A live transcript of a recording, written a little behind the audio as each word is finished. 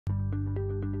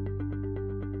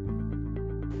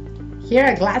Here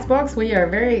at Glassbox, we are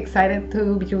very excited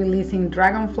to be releasing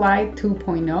DragonFly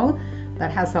 2.0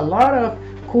 that has a lot of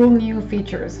cool new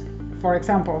features. For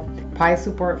example, Pi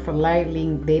support for live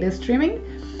link data streaming.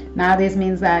 Now this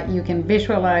means that you can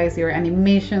visualize your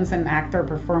animations and actor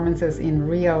performances in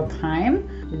real time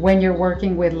when you're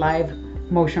working with live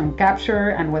motion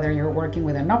capture, and whether you're working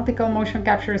with an optical motion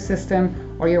capture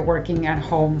system or you're working at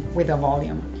home with a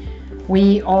volume.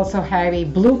 We also have a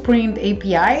Blueprint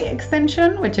API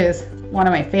extension, which is one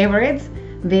of my favorites.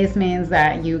 This means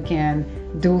that you can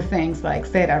do things like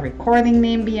set a recording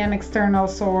name via an external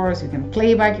source, you can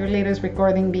play back your latest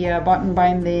recording via button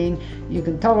binding, you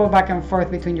can toggle back and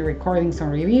forth between your recordings and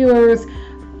reviewers,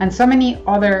 and so many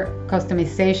other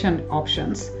customization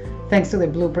options thanks to the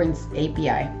Blueprints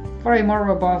API for a more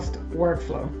robust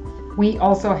workflow. We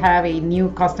also have a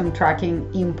new custom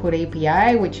tracking input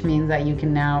API, which means that you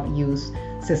can now use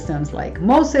systems like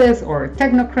Moses or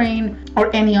Technocrane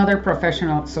or any other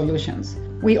professional solutions.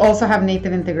 We also have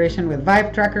native integration with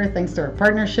Vive Tracker thanks to our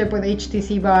partnership with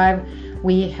HTC Vive.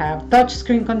 We have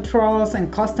touchscreen controls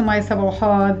and customizable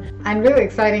HUD. And really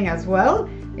exciting as well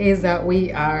is that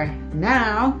we are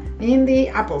now in the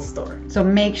Apple Store. So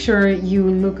make sure you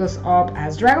look us up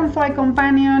as DragonFly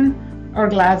Companion or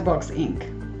Glassbox Inc.